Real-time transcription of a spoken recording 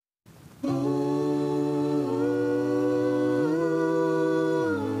Welcome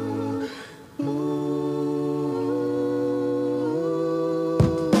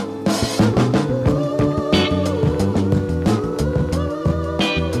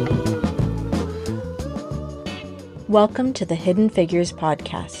to the Hidden Figures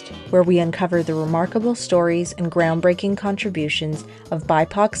podcast, where we uncover the remarkable stories and groundbreaking contributions of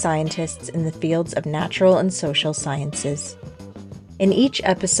BIPOC scientists in the fields of natural and social sciences. In each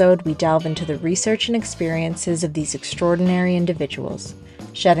episode, we delve into the research and experiences of these extraordinary individuals,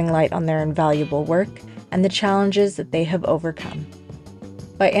 shedding light on their invaluable work and the challenges that they have overcome.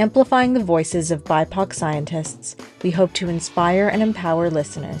 By amplifying the voices of BIPOC scientists, we hope to inspire and empower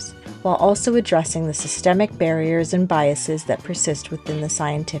listeners, while also addressing the systemic barriers and biases that persist within the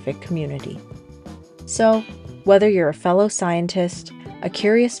scientific community. So, whether you're a fellow scientist, a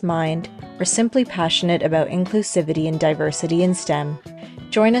curious mind, or simply passionate about inclusivity and diversity in STEM,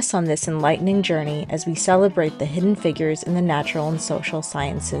 join us on this enlightening journey as we celebrate the hidden figures in the natural and social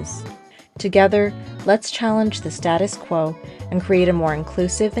sciences. Together, let's challenge the status quo and create a more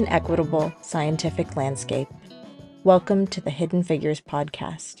inclusive and equitable scientific landscape. Welcome to the Hidden Figures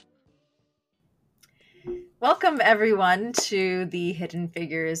podcast. Welcome, everyone, to the Hidden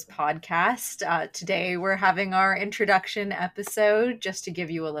Figures podcast. Today, we're having our introduction episode just to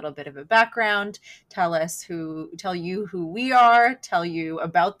give you a little bit of a background, tell you who we are, tell you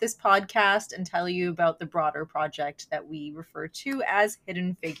about this podcast, and tell you about the broader project that we refer to as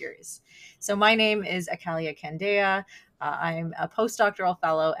Hidden Figures. So my name is Akalia Candea. I'm a postdoctoral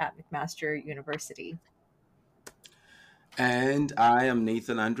fellow at McMaster University. And I am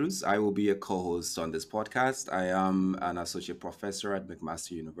Nathan Andrews. I will be a co-host on this podcast. I am an associate professor at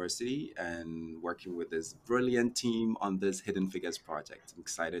McMaster University and working with this brilliant team on this Hidden Figures project. I'm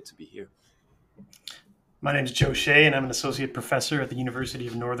excited to be here. My name is Joe Shea, and I'm an associate professor at the University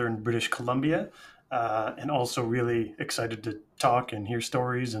of Northern British Columbia, and also really excited to talk and hear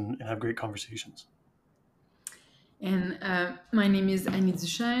stories and have great conversations. And my name is Annie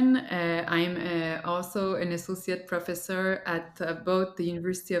Duchesne. I'm also an associate professor at both the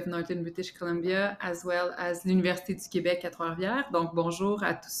University of Northern British Columbia as well as l'Université du Québec à Trois-Rivières. Donc, bonjour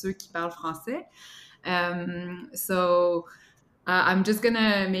à tous ceux qui parlent français. I'm just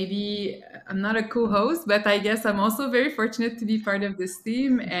gonna I'm not a co-host, but I guess I'm also very fortunate to be part of this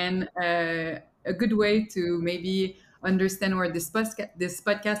team, and a good way to maybe understand where this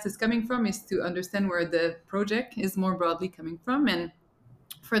podcast is coming from is to understand where the project is more broadly coming from. And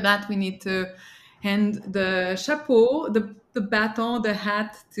for that, we need to hand the chapeau, the baton, the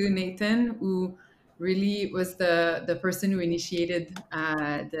hat to Nathan, who really was the person who initiated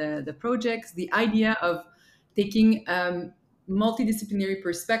the projects, the idea of taking multidisciplinary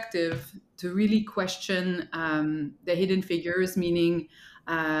perspective to really question the hidden figures, meaning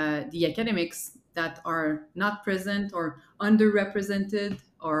the academics that are not present or underrepresented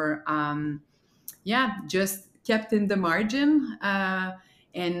or just kept in the margin,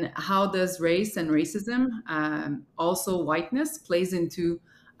 and how does race and racism, also whiteness, plays into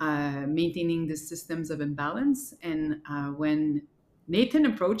maintaining the systems of imbalance. And when Nathan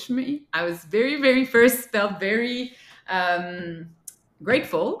approached me, I was felt very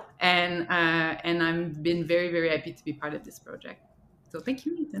grateful, and I've been very happy to be part of this project. So thank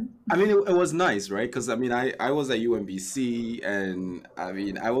you, Nathan. I mean, it was nice, right? Because I was at UMBC, and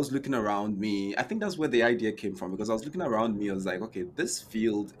I was looking around me. I think that's where the idea came from, because I was looking around me. I was like, okay, this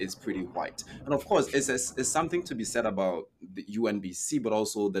field is pretty white, and of course, it's something to be said about the UNBC, but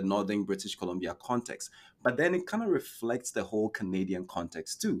also the Northern British Columbia context. But then it kind of reflects the whole Canadian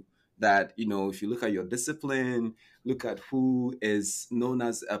context too. That, if you look at your discipline, look at who is known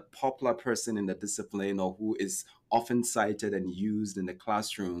as a popular person in the discipline, or who is often cited and used in the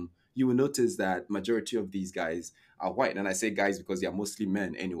classroom, you will notice that majority of these guys are white. And I say guys because they're mostly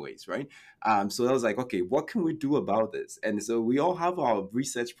men anyways, right? So I was like, okay, what can we do about this? And so we all have our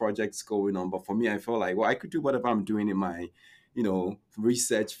research projects going on. But for me, I felt like, well, I could do whatever I'm doing in my,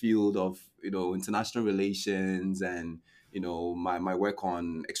 research field of, international relations and, my work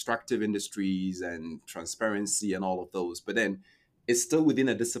on extractive industries and transparency and all of those. But then it's still within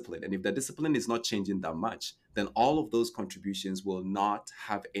a discipline. And if the discipline is not changing that much, then all of those contributions will not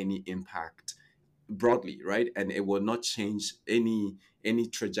have any impact broadly, right? And it will not change any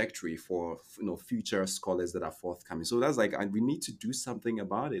trajectory for future scholars that are forthcoming. So that's like, we need to do something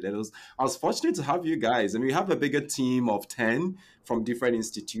about it. And I was fortunate to have you guys, and we have a bigger team of 10 from different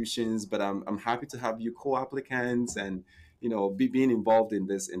institutions, but I'm happy to have you co-applicants and being involved in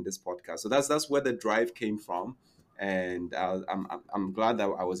this podcast. So that's where the drive came from, and I'm glad that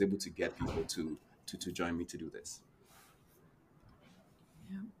I was able to get people to join me to do this.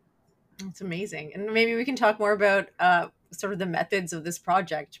 It's amazing. And maybe we can talk more about sort of the methods of this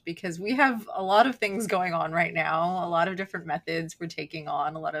project, because we have a lot of things going on right now, a lot of different methods we're taking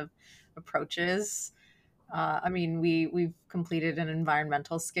on, a lot of approaches. I mean, we've completed an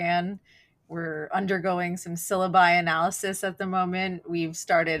environmental scan. We're undergoing some syllabi analysis at the moment. We've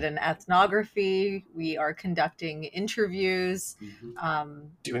started an ethnography. We are conducting interviews, Mhm.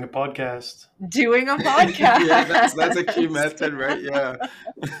 Doing a podcast. doing a Yeah, podcast. that's a key method, right? Yeah.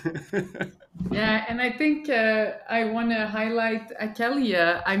 Yeah, and I think I want to highlight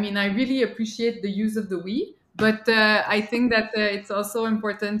Akelia. I mean, I really appreciate the use of the we, but I think that it's also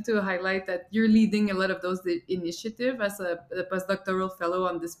important to highlight that you're leading a lot of those initiative as a postdoctoral fellow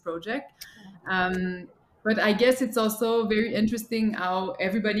on this project. Um, but I guess it's also very interesting how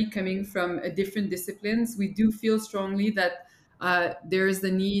everybody coming from different disciplines, we do feel strongly that there is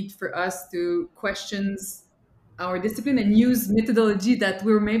the need for us to questions our discipline and use methodology that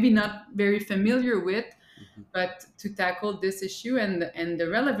we're maybe not very familiar with, Mhm. but to tackle this issue and the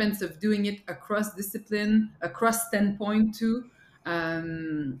relevance of doing it across discipline, across standpoint too.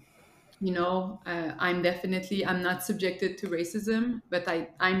 Um, I'm not subjected to racism, but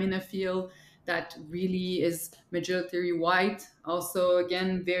I'm in a field that really is majority white, also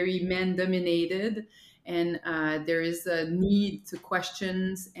again very man dominated, and there is a need to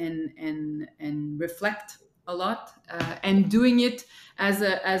questions and reflect a lot, and doing it as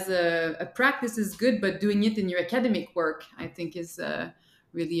a practice is good, but doing it in your academic work I think is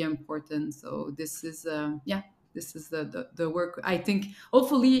really important. So this is this is the work I think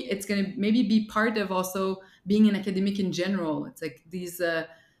hopefully it's going to maybe be part of also being an academic in general. It's like these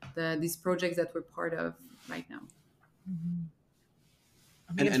projects that we're part of right now. Mhm.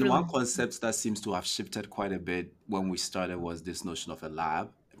 I think And it's and really one concept that seems to have shifted quite a bit when we started was this notion of a lab,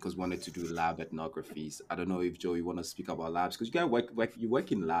 because we wanted to do lab ethnographies. I don't know if Joe, you want to speak about labs, because you guys you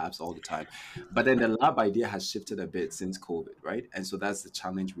work in labs all the time, but then the lab idea has shifted a bit since COVID, right? And so that's the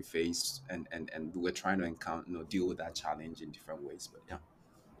challenge we face, and we're trying to encounter, deal with that challenge in different ways. But yeah.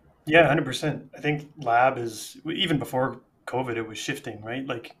 Yeah, 100%. I think lab is, even before COVID, it was shifting, right?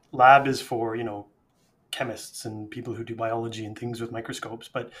 Like lab is for, chemists and people who do biology and things with microscopes.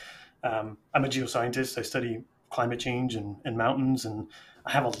 But I'm a geoscientist. I study climate change and mountains, and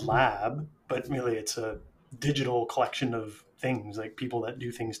I have a lab, but really it's a digital collection of things, like people that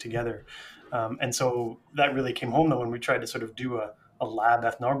do things together. And so that really came home though when we tried to sort of do a lab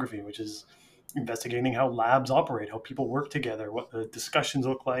ethnography, which is investigating how labs operate, how people work together, what the discussions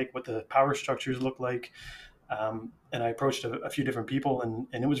look like, what the power structures look like. And I approached a few different people, and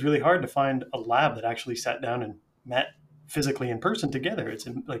it was really hard to find a lab that actually sat down and met physically in person together.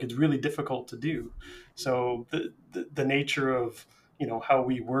 It's really difficult to do. So the nature of how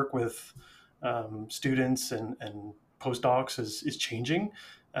we work with students and postdocs is changing,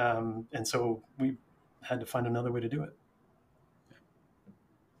 and so we had to find another way to do it.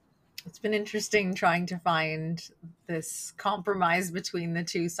 it's been interesting trying to find this compromise between the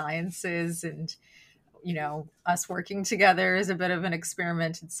two sciences, and us working together is a bit of an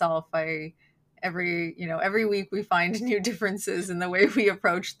experiment itself. I every week we find new differences in the way we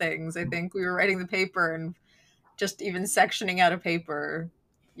approach things. I think we were writing the paper, and just even sectioning out a paper,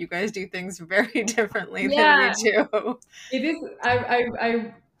 you guys do things very differently than we Yeah, do. it is.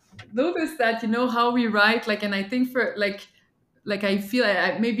 I noticed that how we write, like, and I think for like I feel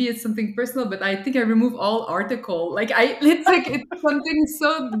maybe it's something personal, but I think I remove all article. Like it's like it's something,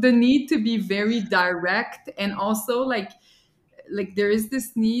 so the need to be very direct, and also like there is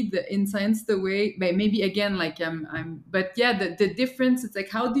this need in science the way, but maybe again like I'm but yeah, the difference, it's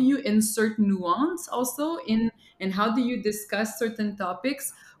like how do you insert nuance also in, and how do you discuss certain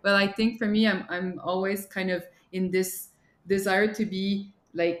topics. Well, I think for me, I'm always kind of in this desire to be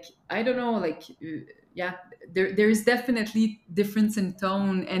like, I don't know, like yeah, there is definitely difference in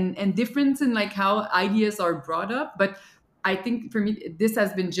tone and difference in like how ideas are brought up, but I think for me this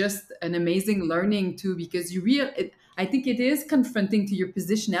has been just an amazing learning too, because I think it is confronting to your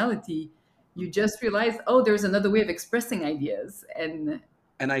positionality. You just realize, oh, there's another way of expressing ideas. And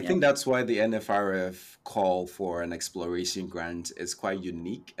And I yeah. think that's why the NFRF call for an exploration grant is quite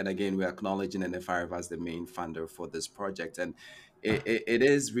unique. And again, we're acknowledging NFRF as the main funder for this project. And it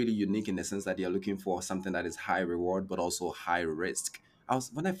is really unique in the sense that you're looking for something that is high reward, but also high risk.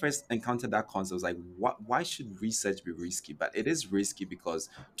 When I first encountered that concept, I was like, why should research be risky? But it is risky because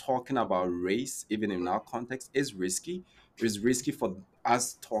talking about race, even in our context, is risky. It's risky for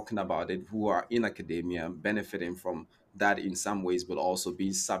us talking about it who are in academia, benefiting from that in some ways, but also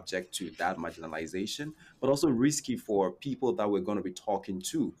being subject to that marginalization, but also risky for people that we're going to be talking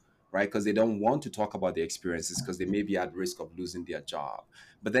to, right? Because they don't want to talk about their experiences because they may be at risk of losing their job.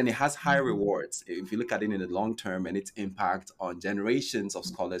 But then it has high rewards if you look at it in the long term, and its impact on generations of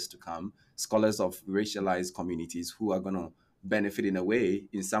scholars to come, scholars of racialized communities who are going to benefit in a way,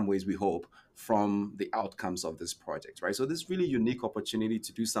 in some ways, we hope, from the outcomes of this project, right? So this really unique opportunity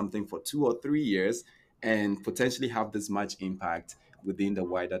to do something for 2 or 3 years and potentially have this much impact within the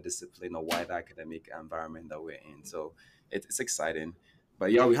wider discipline or wider academic environment that we're in. So it's exciting.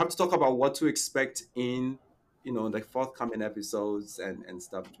 But yeah, we have to talk about what to expect in, the forthcoming episodes and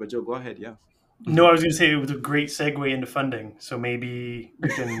stuff. But Joe, go ahead. Yeah. No, I was going to say it was a great segue into funding. So maybe we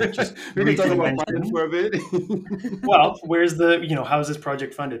can just We can talk briefly about funding mention. for a bit. Well, where's how's this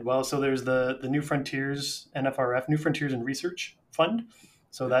project funded? Well, so there's the New Frontiers NFRF, New Frontiers in Research Fund.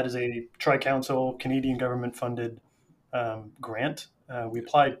 So that is a tri-council Canadian government funded grant. We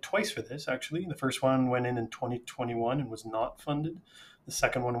applied twice for this, actually. The first one went in 2021 and was not funded. The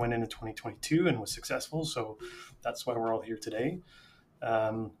second one went in 2022 and was successful. So that's why we're all here today.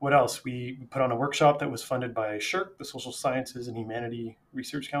 What else? We put on a workshop that was funded by SSHRC, the Social Sciences and Humanity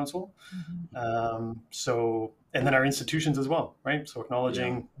Research Council. And then our institutions as well, right? So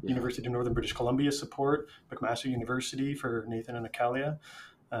acknowledging University of Northern British Columbia support, McMaster University for Nathan and Akalia.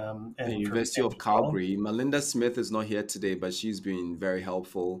 And University of Calgary. Melinda Smith is not here today, but she's been very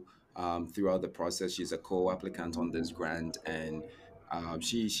helpful throughout the process. She's a co-applicant on this grant, and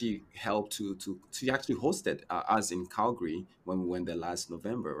she helped she actually hosted us in Calgary when we went there last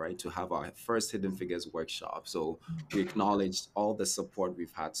November, right, to have our first Hidden Figures workshop. So we acknowledged all the support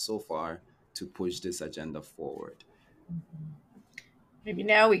we've had so far to push this agenda forward. Maybe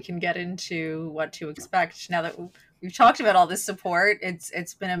now we can get into what to expect. Now that we've talked about all this support,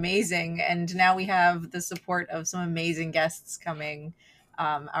 it's been amazing, and now we have the support of some amazing guests coming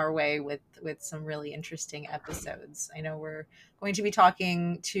our way with some really interesting episodes. I know we're going to be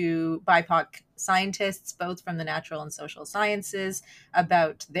talking to BIPOC scientists, both from the natural and social sciences,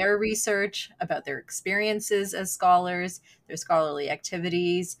 about their research, about their experiences as scholars, their scholarly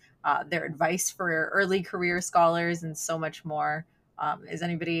activities, their advice for early career scholars, and so much more. Is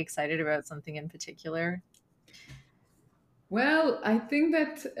anybody excited about something in particular? Well, I think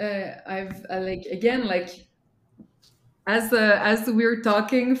that I've as we're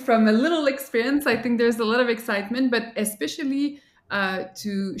talking from a little experience, I think there's a lot of excitement, but especially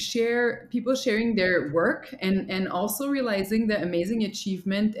to share people sharing their work and also realizing the amazing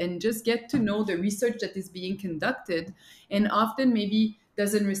achievement and just get to know the research that is being conducted and often maybe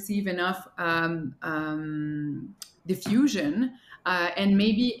doesn't receive enough diffusion. And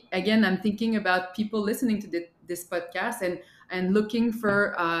maybe again, I'm thinking about people listening to this podcast and looking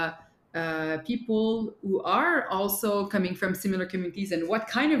for people who are also coming from similar communities and what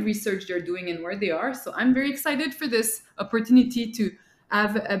kind of research they're doing and where they are. So I'm very excited for this opportunity to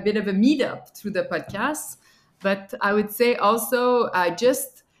have a bit of a meetup through the podcast. But I would say also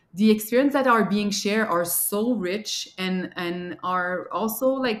just the experience that are being shared are so rich and are also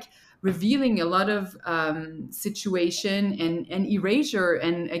like revealing a lot of situation and erasure.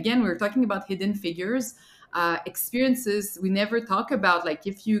 And again, we're talking about hidden figures. Experiences we never talk about, like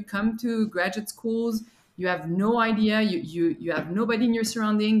if you come to graduate schools, you have no idea, you have nobody in your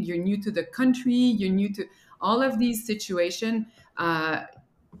surrounding, you're new to the country, you're new to all of these situations.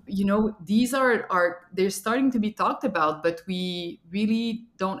 These are they're starting to be talked about, but we really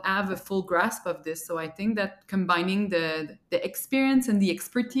don't have a full grasp of this. So I think that combining the experience and the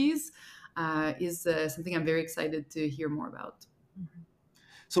expertise is something I'm very excited to hear more about.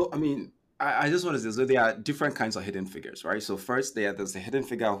 So, I mean, I just want to say, so there are different kinds of hidden figures, right? So first, there's a hidden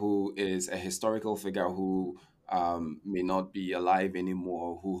figure who is a historical figure who may not be alive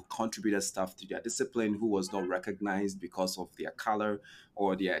anymore, who contributed stuff to their discipline, who was not recognized because of their color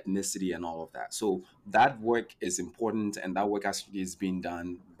or their ethnicity and all of that. So that work is important, and that work actually is being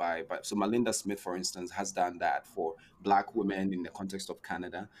done so Melinda Smith, for instance, has done that for Black women in the context of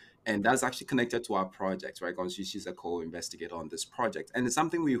Canada. And that's actually connected to our project, right? Because she's a co-investigator on this project. And it's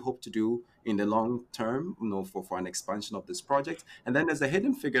something we hope to do in the long term, for an expansion of this project. And then there's the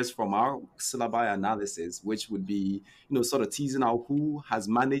hidden figures from our syllabi analysis, which would be, sort of teasing out who has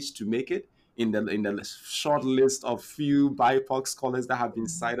managed to make it in the short list of few BIPOC scholars that have been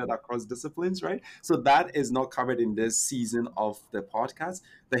cited across disciplines, right? So that is not covered in this season of the podcast.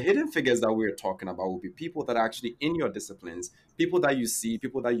 The hidden figures that we're talking about will be people that are actually in your disciplines, people that you see,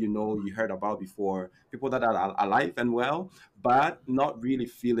 people that you heard about before, people that are alive and well, but not really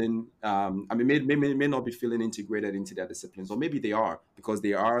feeling, may not be feeling integrated into their disciplines, or maybe they are, because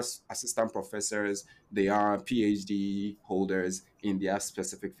they are assistant professors, they are PhD holders in their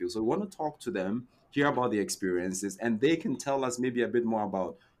specific field. So we want to talk to them, hear about their experiences, and they can tell us maybe a bit more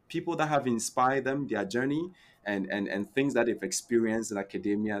about people that have inspired them, their journey, and things that they've experienced in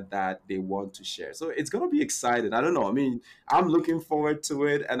academia that they want to share. So it's going to be exciting. I don't know. I mean, I'm looking forward to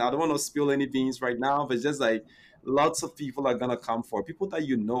it, and I don't want to spill any beans right now, but just like lots of people are going to come for people that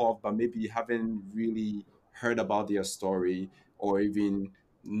you know of, but maybe you haven't really heard about their story, or even,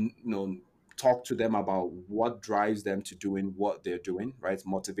 talk to them about what drives them to doing what they're doing, right?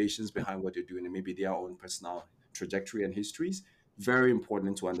 Motivations behind what they're doing, and maybe their own personal trajectory and histories. Very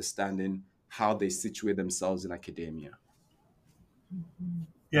important to understanding how they situate themselves in academia.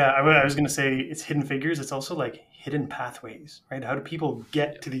 Yeah, I was going to say it's hidden figures. It's also like hidden pathways, right? How do people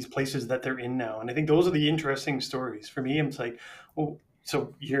get to these places that they're in now? And I think those are the interesting stories for me. It's like, oh,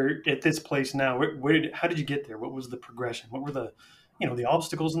 so you're at this place now. How did you get there? What was the progression? What were the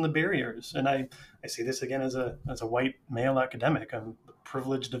obstacles and the barriers? And I say this again as a white male academic. I'm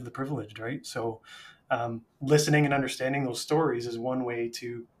privileged of the privileged, right? So listening and understanding those stories is one way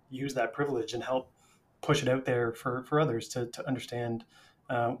to use that privilege and help push it out there for others to understand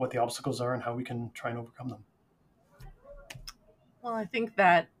what the obstacles are and how we can try and overcome them. Well, I think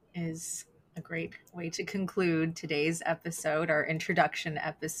that is a great way to conclude today's episode, our introduction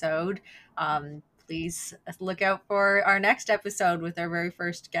episode. Please look out for our next episode with our very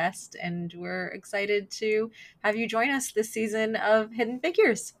first guest, and we're excited to have you join us this season of Hidden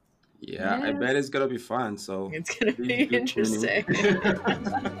Figures. Yeah, I bet it's gonna be fun. So it's gonna be interesting.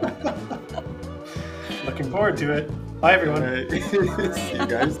 Looking forward to it. Bye, everyone. See you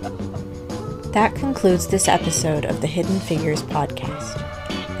guys. That concludes this episode of the Hidden Figures podcast.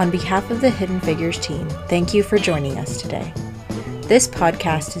 On behalf of the Hidden Figures team, thank you for joining us today. This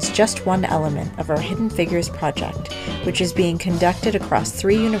podcast is just one element of our Hidden Figures project, which is being conducted across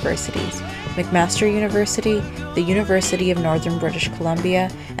 3 universities: McMaster University, the University of Northern British Columbia,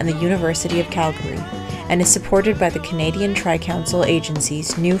 and the University of Calgary, and is supported by the Canadian Tri-Council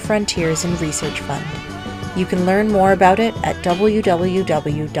Agency's New Frontiers in Research Fund. You can learn more about it at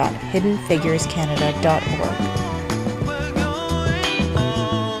www.hiddenfigurescanada.org.